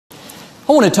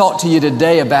I want to talk to you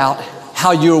today about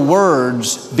how your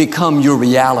words become your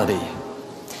reality.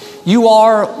 You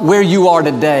are where you are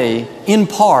today in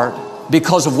part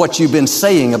because of what you've been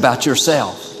saying about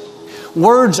yourself.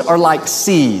 Words are like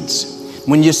seeds.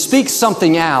 When you speak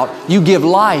something out, you give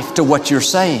life to what you're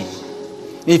saying.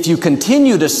 If you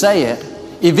continue to say it,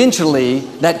 eventually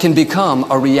that can become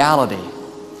a reality.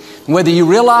 Whether you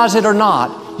realize it or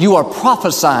not, you are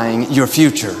prophesying your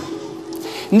future.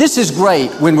 And this is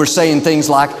great when we're saying things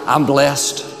like, I'm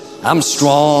blessed, I'm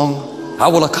strong, I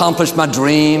will accomplish my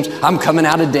dreams, I'm coming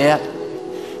out of debt.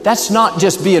 That's not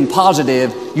just being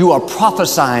positive, you are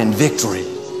prophesying victory,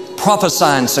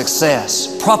 prophesying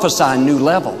success, prophesying new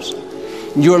levels.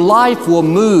 Your life will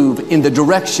move in the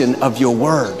direction of your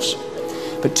words.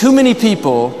 But too many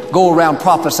people go around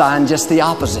prophesying just the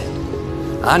opposite.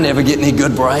 I never get any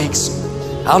good breaks.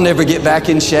 I'll never get back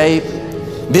in shape.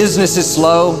 Business is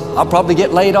slow. I'll probably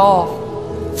get laid off.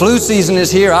 Flu season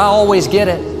is here. I always get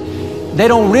it. They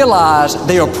don't realize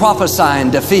they are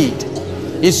prophesying defeat.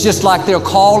 It's just like they're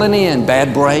calling in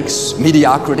bad breaks,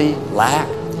 mediocrity, lack.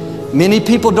 Many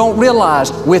people don't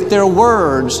realize with their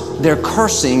words, they're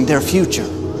cursing their future.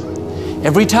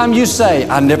 Every time you say,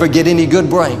 I never get any good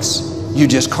breaks, you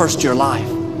just cursed your life.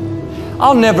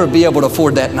 I'll never be able to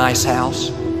afford that nice house.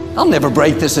 I'll never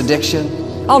break this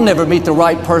addiction. I'll never meet the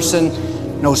right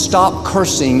person. No, stop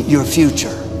cursing your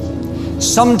future.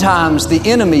 Sometimes the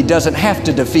enemy doesn't have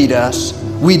to defeat us.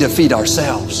 We defeat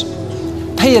ourselves.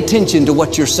 Pay attention to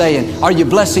what you're saying. Are you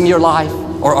blessing your life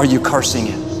or are you cursing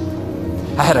it?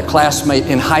 I had a classmate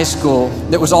in high school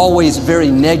that was always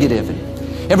very negative.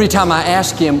 Every time I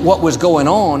asked him what was going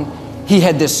on, he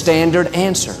had this standard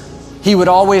answer. He would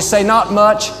always say, not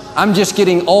much, I'm just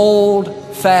getting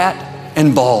old, fat,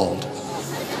 and bald.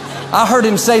 I heard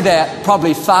him say that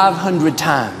probably 500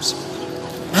 times.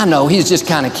 I know, he's just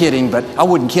kind of kidding, but I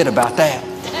wouldn't kid about that.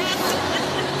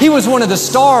 He was one of the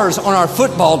stars on our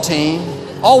football team,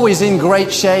 always in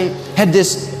great shape, had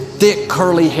this thick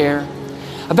curly hair.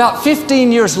 About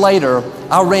 15 years later,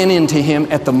 I ran into him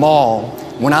at the mall.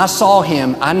 When I saw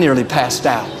him, I nearly passed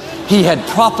out. He had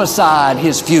prophesied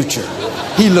his future.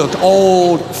 He looked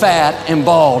old, fat, and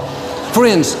bald.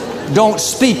 Friends, don't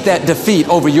speak that defeat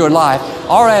over your life.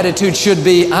 Our attitude should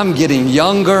be, I'm getting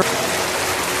younger.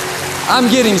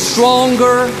 I'm getting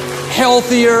stronger,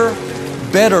 healthier,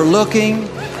 better looking.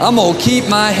 I'm going to keep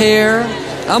my hair.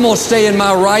 I'm going to stay in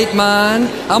my right mind.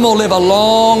 I'm going to live a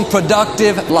long,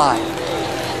 productive life.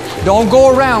 Don't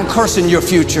go around cursing your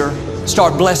future.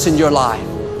 Start blessing your life.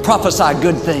 Prophesy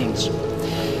good things.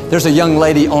 There's a young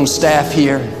lady on staff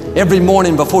here. Every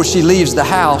morning before she leaves the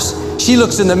house, she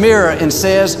looks in the mirror and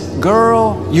says,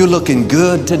 girl, you're looking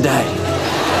good today.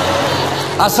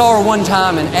 I saw her one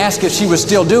time and asked if she was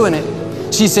still doing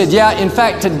it. She said, yeah, in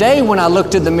fact, today when I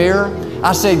looked in the mirror,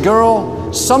 I said,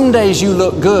 girl, some days you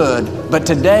look good, but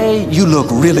today you look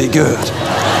really good.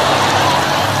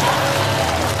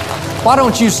 Why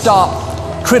don't you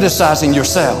stop criticizing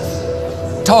yourself?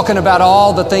 Talking about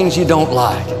all the things you don't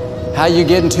like. How you're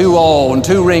getting too old and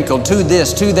too wrinkled, too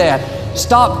this, too that.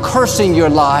 Stop cursing your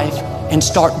life and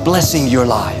start blessing your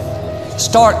life.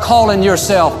 Start calling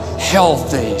yourself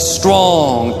healthy,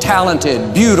 strong,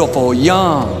 talented, beautiful,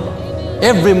 young.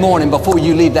 Every morning before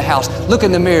you leave the house, look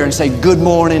in the mirror and say, good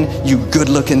morning, you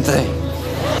good-looking thing.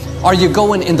 Are you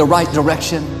going in the right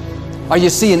direction? Are you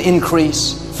seeing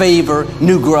increase, favor,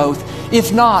 new growth?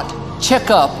 If not, check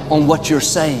up on what you're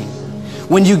saying.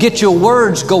 When you get your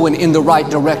words going in the right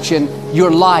direction,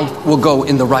 your life will go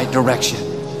in the right direction.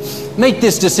 Make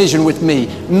this decision with me.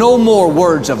 No more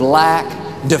words of lack,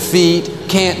 defeat,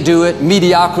 can't do it,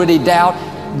 mediocrity, doubt.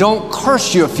 Don't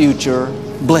curse your future,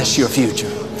 bless your future.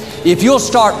 If you'll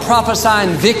start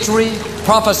prophesying victory,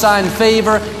 prophesying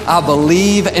favor, I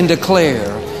believe and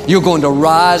declare you're going to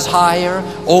rise higher,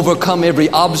 overcome every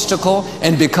obstacle,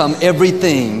 and become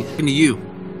everything. Talking to you.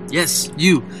 Yes,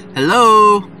 you.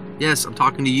 Hello. Yes, I'm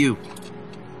talking to you.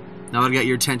 Now that I got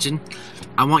your attention,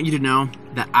 I want you to know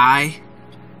that I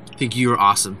think you are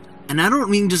awesome. And I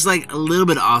don't mean just like a little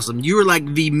bit awesome. You are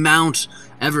like the Mount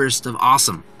Everest of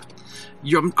awesome.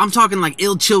 I'm talking like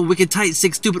ill, chill, wicked, tight,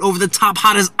 sick, stupid, over the top,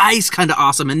 hot as ice kind of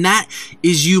awesome. And that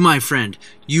is you, my friend.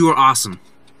 You are awesome.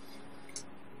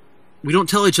 We don't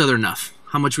tell each other enough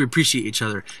how much we appreciate each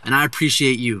other. And I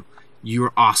appreciate you. You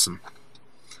are awesome.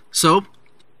 So,